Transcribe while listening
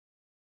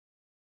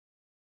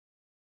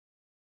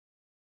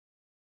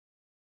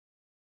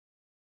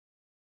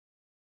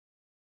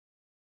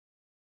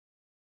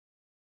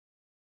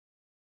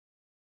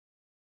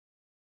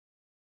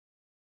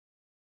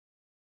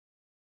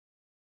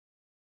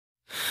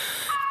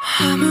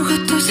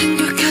아무것도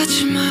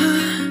생각하지 마.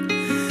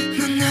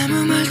 넌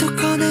아무 말도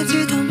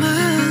꺼내지도 마.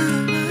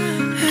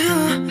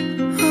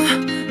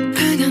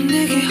 그냥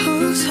내게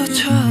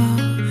웃어줘.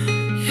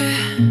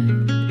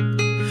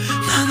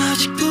 난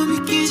아직도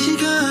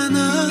믿기지가 않아.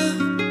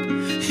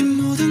 이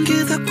모든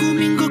게 다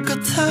꿈인 것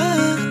같아.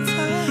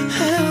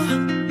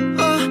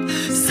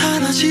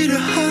 사라지려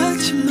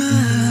하지 마.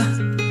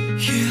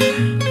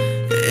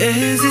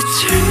 Is it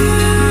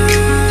true?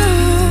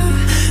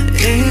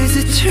 Is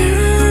it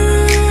true?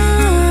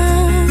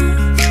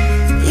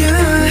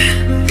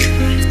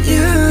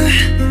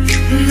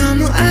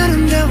 너무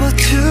아름다워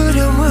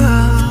두려워.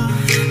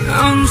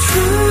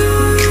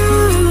 Untrue,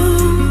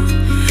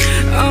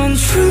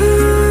 untrue.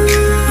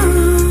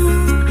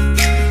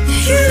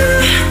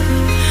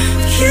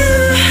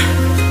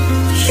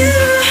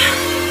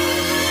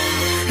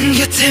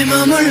 곁에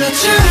머물러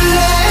줄래?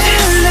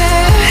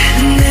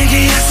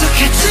 내게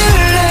약속해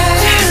줄래?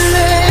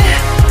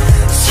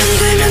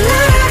 손들면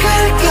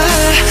날아갈까?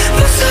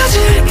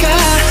 부서질까?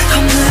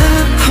 겁나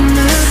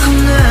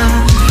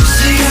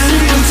시간을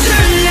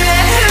멈출래?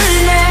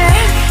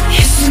 이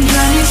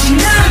순간이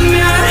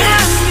지나면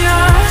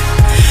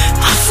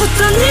없었던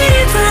일이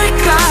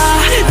될까?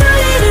 날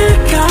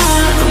잃을까?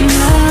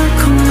 겁나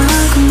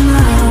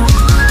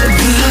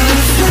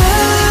Butterfly,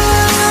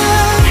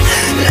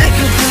 like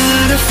a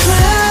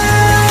butterfly.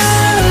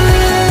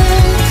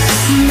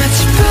 마치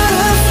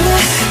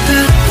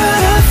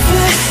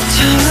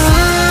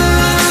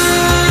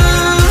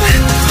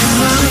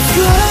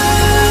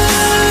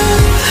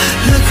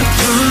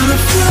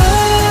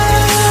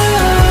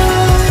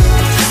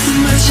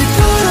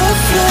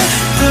butterfly,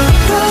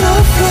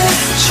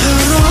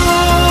 butterfly처럼.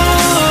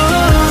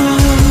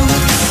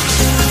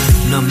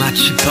 너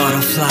마치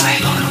butterfly,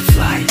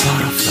 butterfly,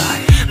 butterfly.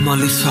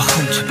 멀리서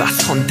훔쳐봐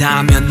손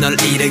닿으면 널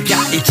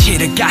잃어가.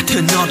 일치를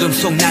같은 어둠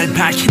속 날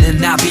밝히는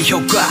나비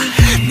효과.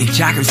 네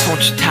작은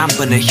손짓 한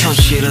번에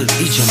현실을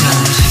잊어놔.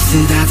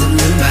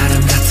 쓰다듬는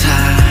바람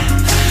같아.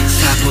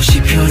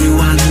 살포시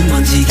표류하는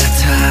먼지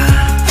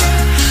같아.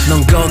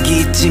 넌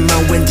거기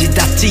있지만 왠지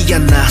닿지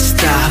않아.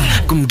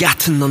 Stop. 꿈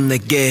같은 넌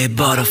내게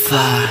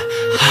butterfly.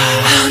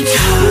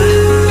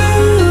 Untrue,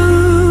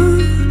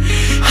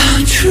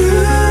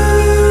 untrue.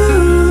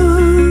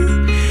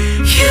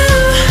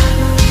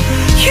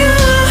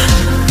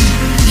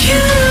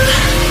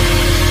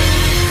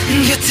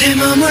 곁에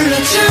머물러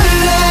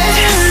줄래?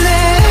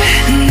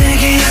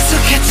 내게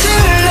약속해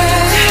줄래?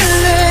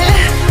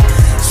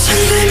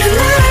 손들면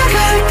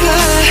날아갈까?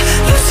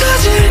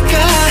 부서질까?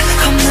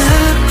 겁나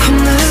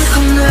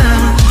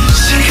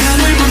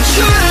시간을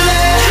멈출래?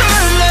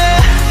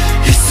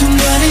 이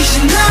순간이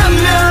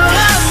지나면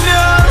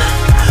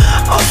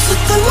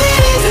없었던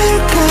일이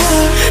될까?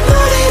 널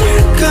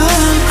잃을까?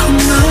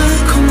 겁나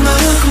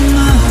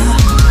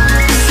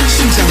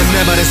심장은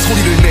내 말에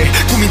소리를 내.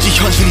 꿈인지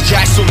현실인지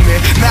알 수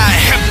없네. 나의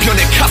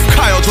해변에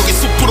카프카여 저기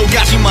숲으로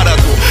가지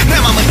말아도. 내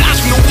맘은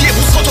아직 너 위에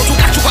부서져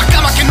조각조각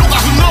까맣게 녹아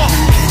흘러.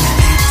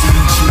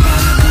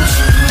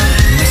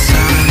 내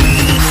사랑은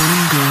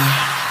너는 걸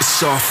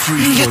It's all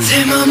free for you.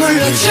 곁에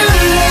머물러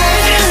줄래?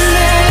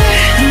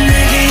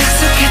 내게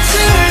약속해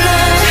줄래?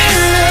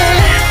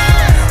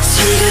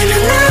 손들면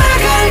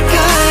날아갈까?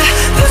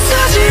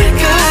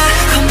 부서질까?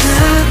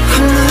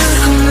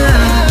 겁나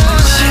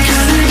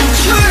시간을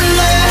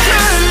멈출래?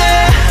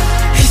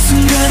 이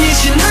순간이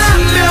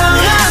지나면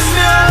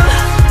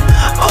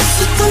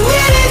없었던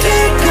일이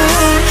될까?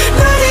 널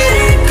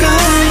잃을까?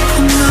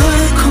 겁나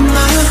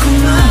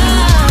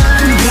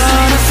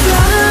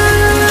Butterfly,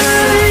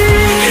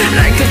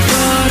 like a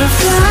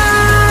butterfly.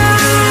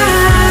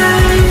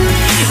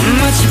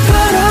 마치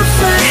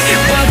butterfly,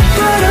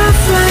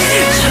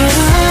 butterfly처럼.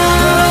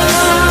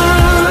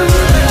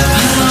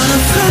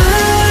 Butterfly,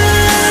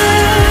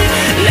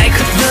 like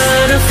a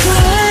butterfly.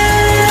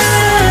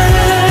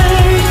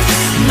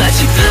 마치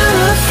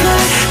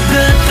butterfly,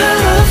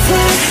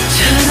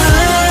 butterfly처럼.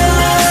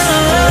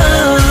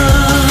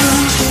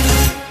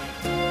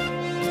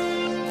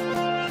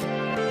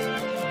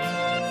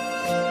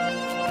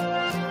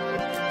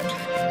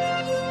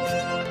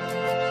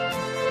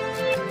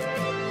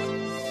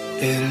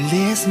 It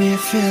leaves me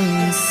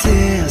feeling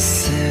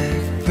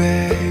seasick,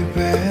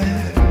 baby.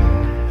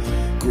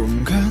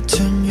 꿈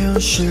같은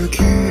현실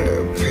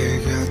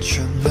깊이가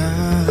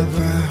쳤나봐.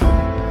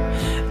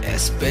 It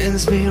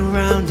spins me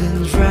round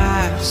and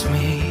drives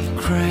me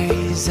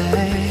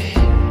crazy.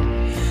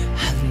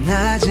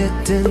 한낮에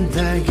뜬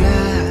달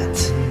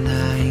같은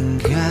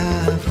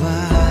나인가봐.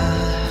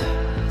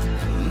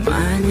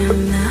 만약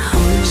나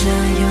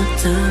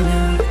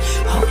혼자였다면,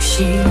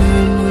 혹시 널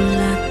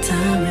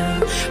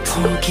몰랐다면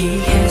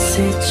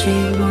포기했을지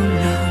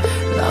몰라.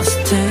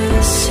 Lost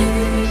at sea,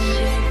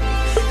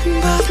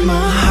 But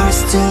my heart's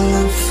still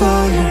on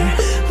fire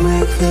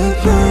with a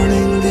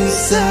burning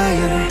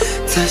desire.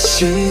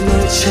 다시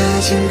널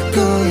찾을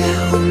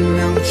거야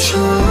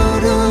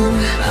운명처럼.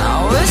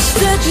 I wish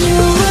that you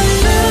were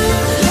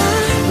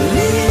me.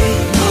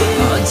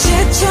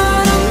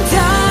 어제처럼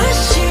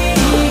다시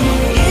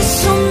이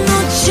손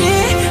놓지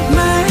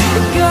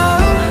말고.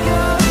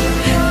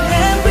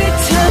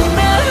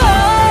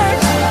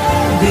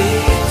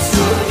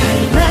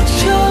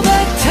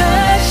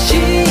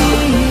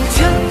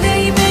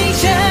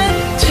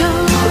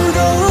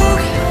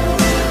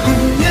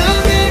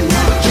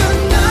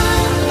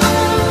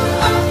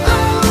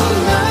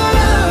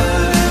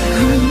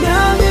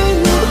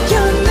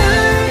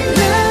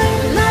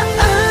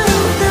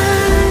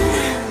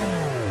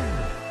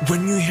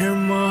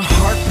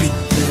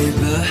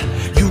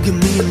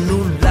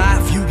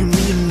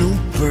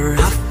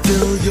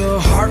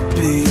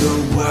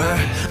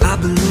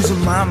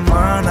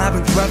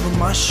 I've been grabbing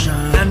my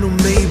shine. I knew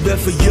maybe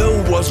for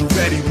you was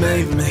already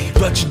made me,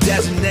 but you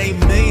designate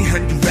me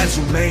and you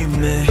resume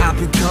me. I've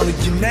been calling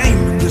your name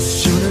in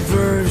this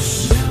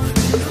universe.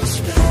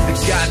 I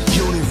got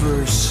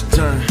universe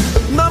done.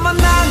 너만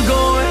난 걸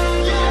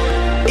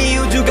이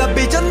우주가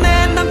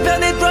빚어낸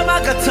남편의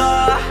드라마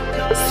같아.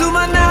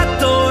 수많은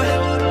또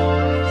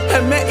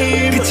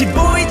헤매임 끝이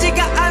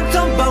보이지가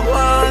않던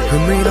방황.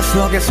 흥미로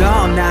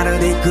속에서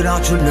나를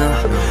이끌어준 너.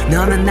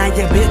 너는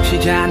나의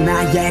빛이자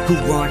나의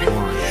구원.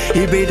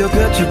 이 비도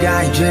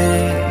그쳐가 이제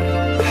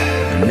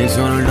네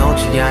손을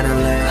놓지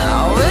않을래.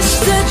 I wish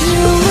that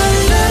you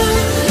would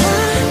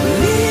love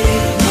me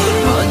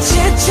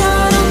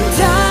어제처럼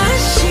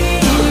다시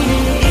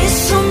이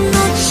손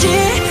놓지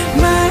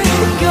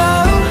말고.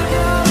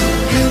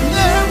 And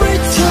every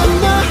time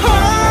my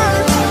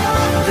heart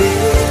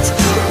beats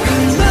그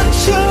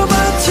맞춰봐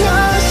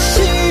다시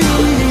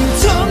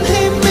더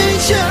힘이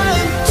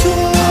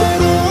않도록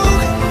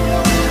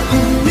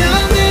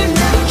운명을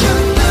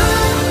느껴나.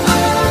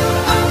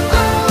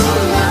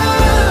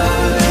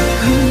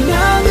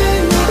 운명을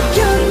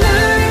느껴나.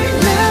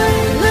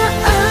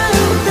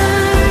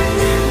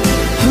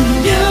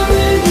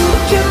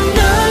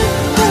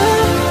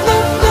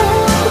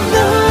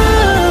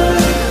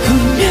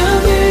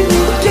 운명을 느껴나. 운명을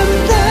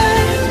느껴나.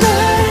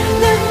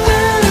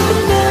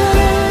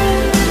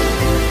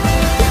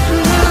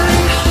 My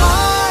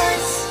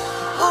heart's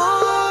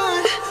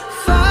on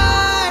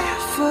fire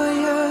for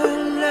your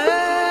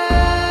love.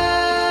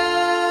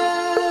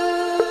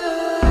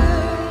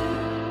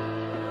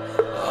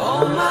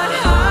 Oh, my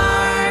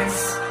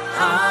heart's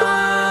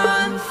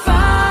on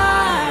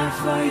fire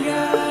for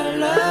your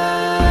love.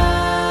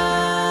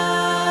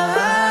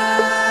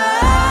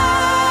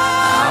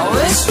 I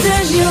wish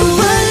that you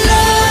would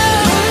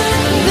love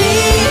me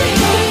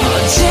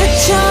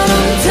어제처럼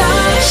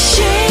다시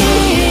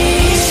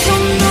손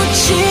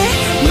놓지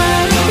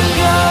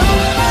말고.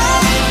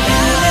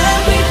 And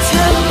every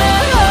time my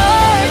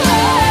heart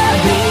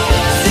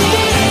beats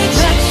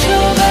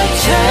맞춰봐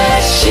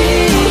다시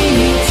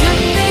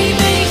내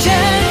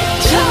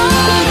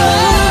이미지처럼.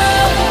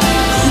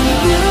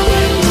 운명을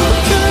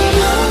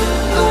느껴나.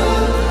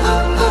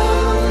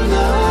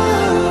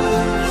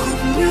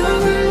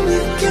 운명을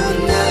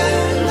느껴나.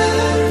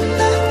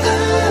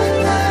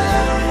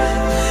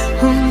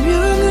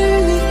 운명을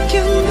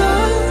느껴나.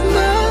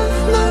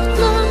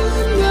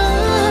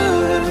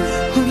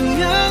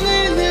 운명을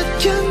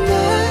느껴나.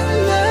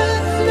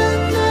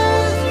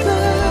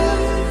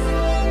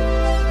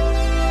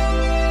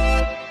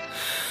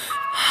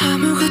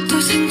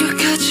 아무것도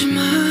생각하지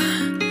마.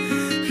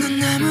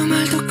 넌 아무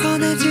말도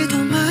꺼내지도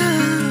마.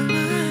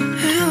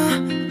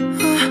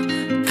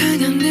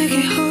 그냥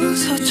내게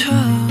웃어줘.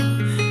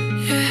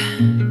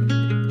 Yeah.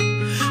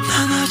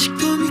 난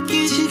아직도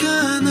믿기지가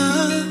않아.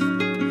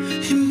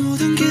 이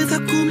모든 게 다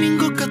꿈인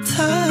것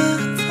같아.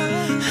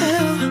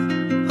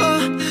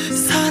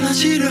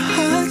 사라지려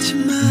하지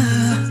마.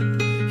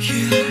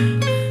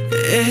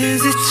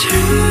 Is it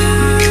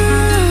true?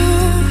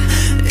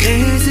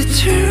 Is it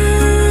true?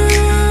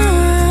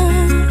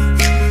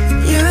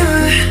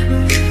 Yeah,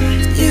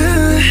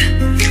 yeah.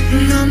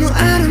 너무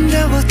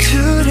아름다워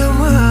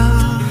두려워.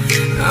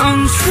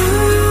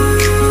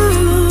 Untrue,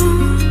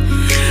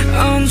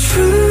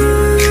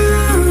 untrue.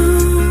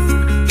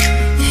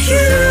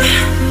 Yeah,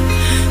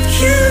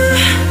 yeah,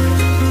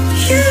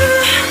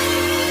 yeah.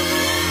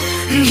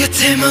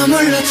 곁에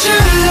머물러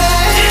줄래?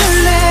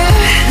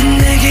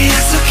 내게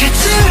약속해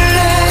줄래?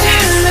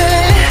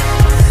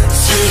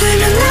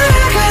 손들면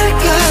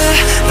날아갈까?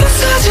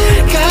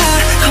 부서질까?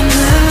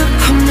 겁나.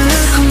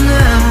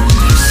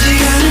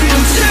 시간을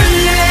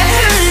멈출래?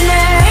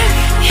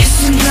 이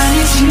순간이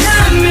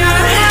지나면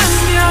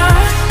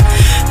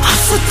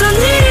없었던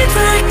일이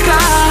될까?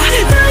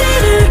 날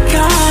잃을까?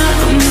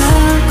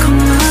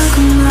 겁나.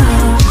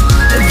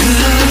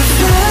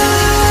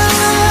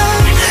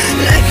 Butterfly,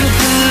 like a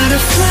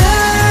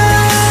butterfly.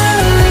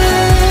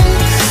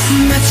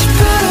 마치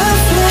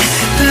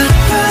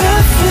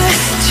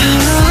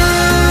butterfly처럼.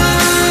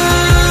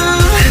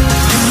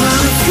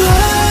 Butterfly,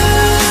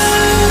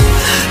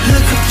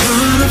 like a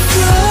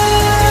butterfly.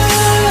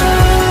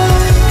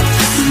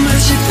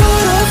 마치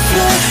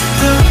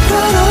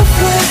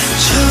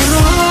butterfly처럼.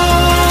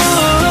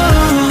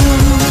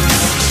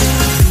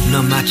 너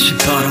마치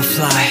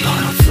butterfly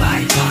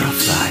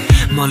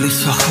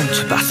멀리서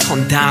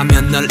훔쳐봤선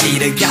닿으면 널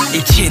잃어가.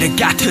 이 지뢰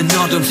같은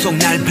어둠 속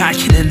날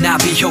밝히는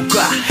나비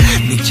효과.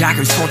 네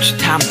작은 손짓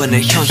한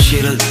번에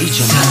현실을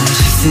잊어놔.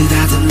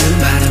 쓰다듬는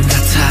바람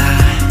같아.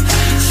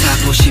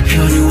 살포시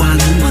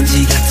표류하는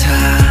먼지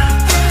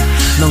같아.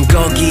 넌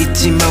거기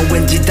있지만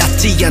왠지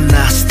닿지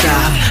않아.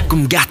 Stop.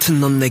 꿈 같은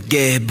넌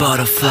내게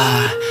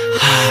butterfly.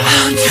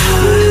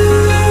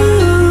 Untrue.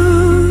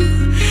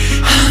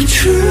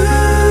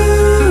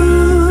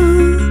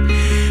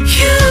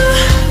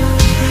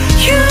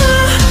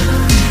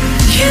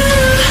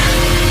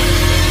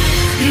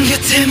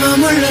 곁에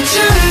머물러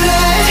줄래?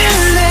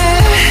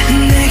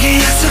 내게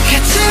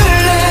약속해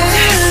줄래?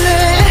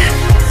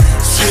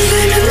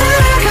 손들면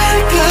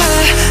날아갈까?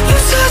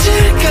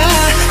 부서질까?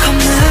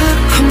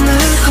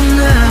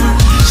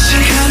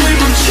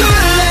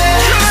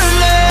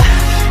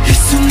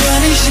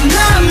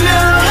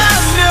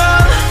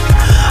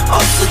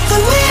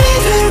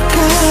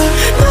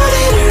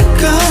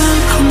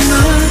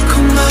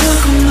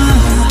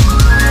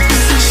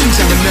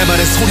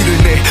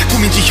 소리를 내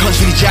꿈인지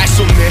현실인지 알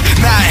수 없네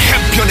나의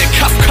해변에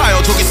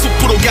카프카여 저기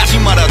숲으로 가지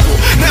말아도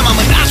내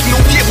맘은 아직 너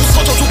위에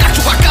부서져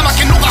조각조각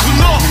까맣게 녹아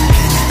흘러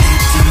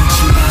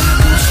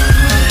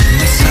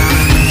내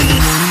사랑은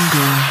너는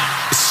걸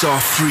It's all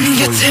free for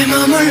you 곁에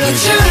머물러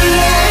줄래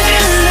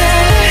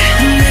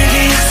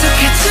내게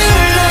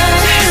약속해줄래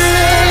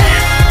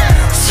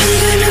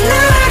숨들면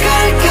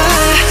날아갈까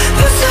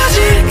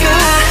부서질까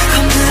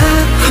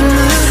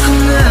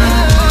겁나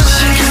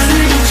시간을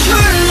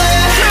멈출래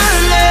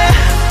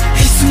이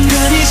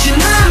순간이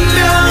지나면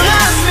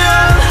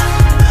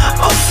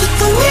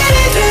없었던 일이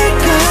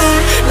될까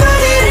날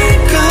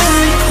잃을까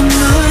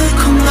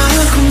겁나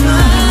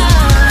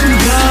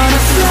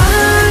Butterfly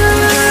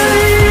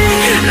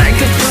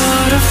like a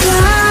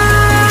butterfly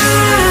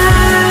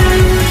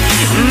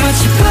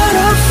마치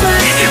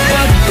butterfly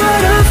but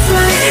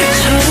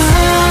butterfly처럼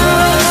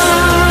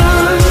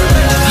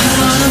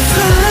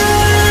Butterfly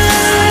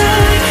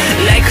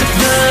like a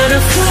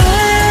butterfly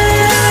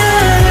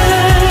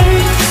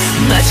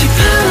마치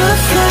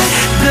butterfly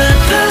but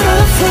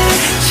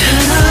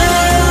butterfly처럼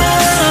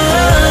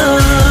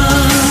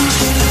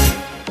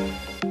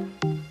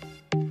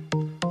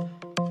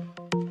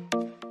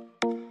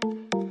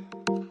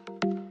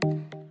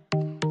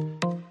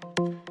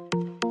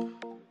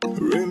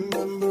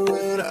Remember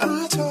when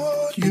I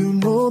told you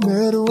no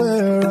matter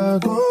where I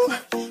go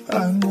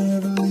I'll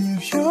never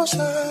leave your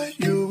side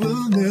You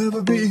will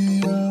never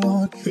be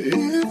alone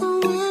Even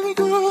when we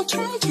go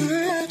through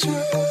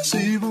changes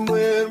Even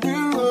when we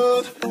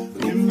run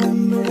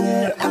Remember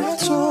that I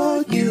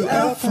told you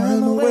I'll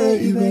find my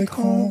way back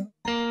home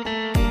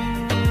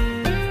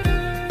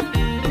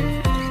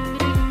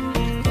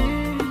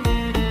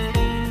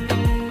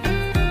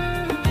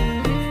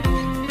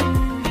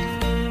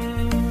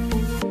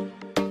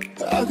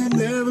I could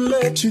never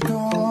let you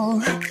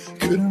go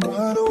Couldn't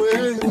run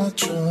away, I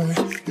tried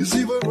Cause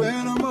even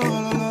when I'm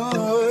all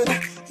alone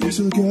You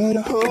still get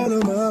a hold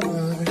of my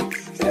mind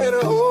And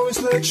I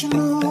always let you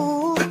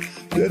know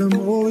That I'm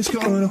always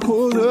gonna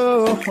hold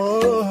on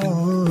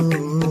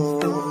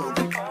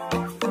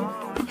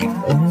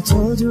And I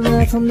told you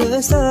right from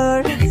the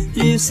start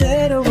You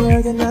said a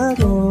word and I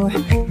go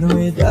No,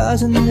 it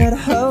doesn't matter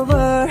how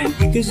far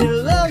Cause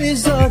your love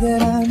is all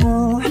that I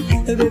know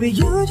Baby,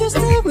 you just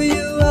stay where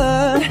you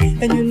are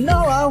And you know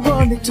I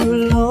won't be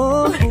too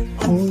long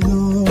Hold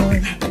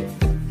on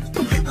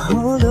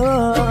Hold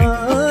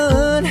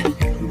on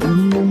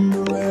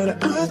Remember when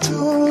I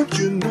told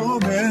you no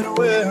matter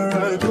where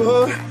I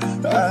go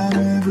I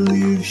never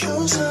leave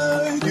your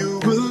side You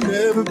will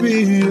never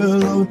be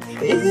alone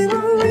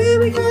Even when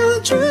we go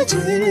through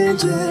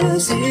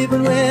changes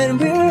Even when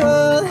we're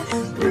old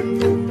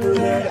Remember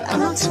that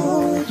I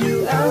told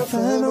you I'll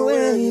find a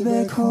way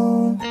back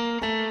home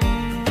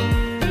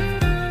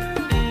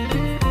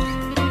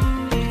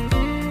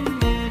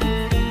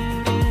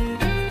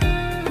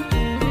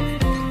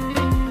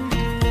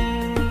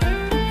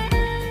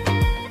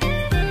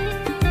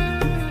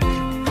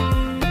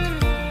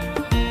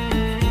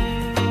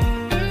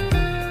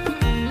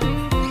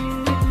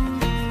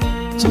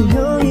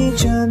조용히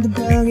잠든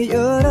방을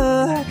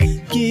열어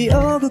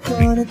기억을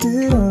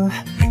꺼내들어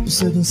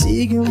부서진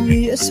시경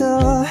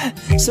위에서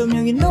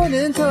선명히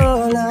너는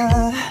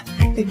떠올라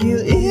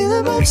길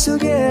잃은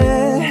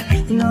맘속에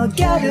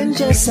너가 된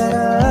채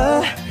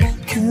살아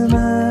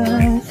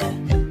그만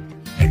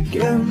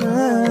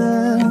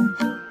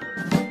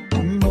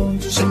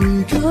멈춘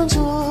시간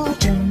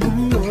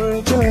저장은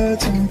널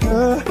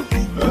같은가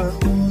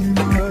아무리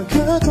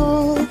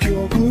막아도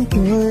결국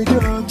너의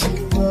곁에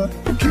와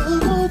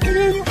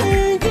결국엔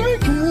해결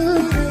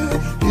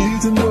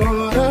이젠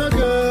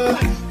돌아가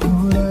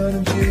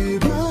원하는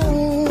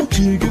집으로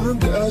지금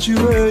다시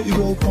way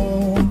back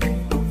home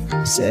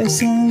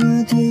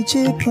세상을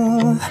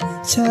뒤집어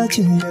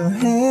찾으려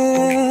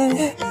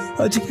해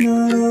오직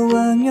너로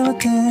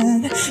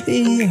완료된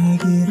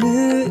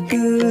이야기를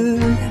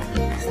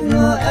너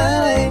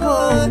I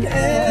won't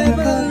ever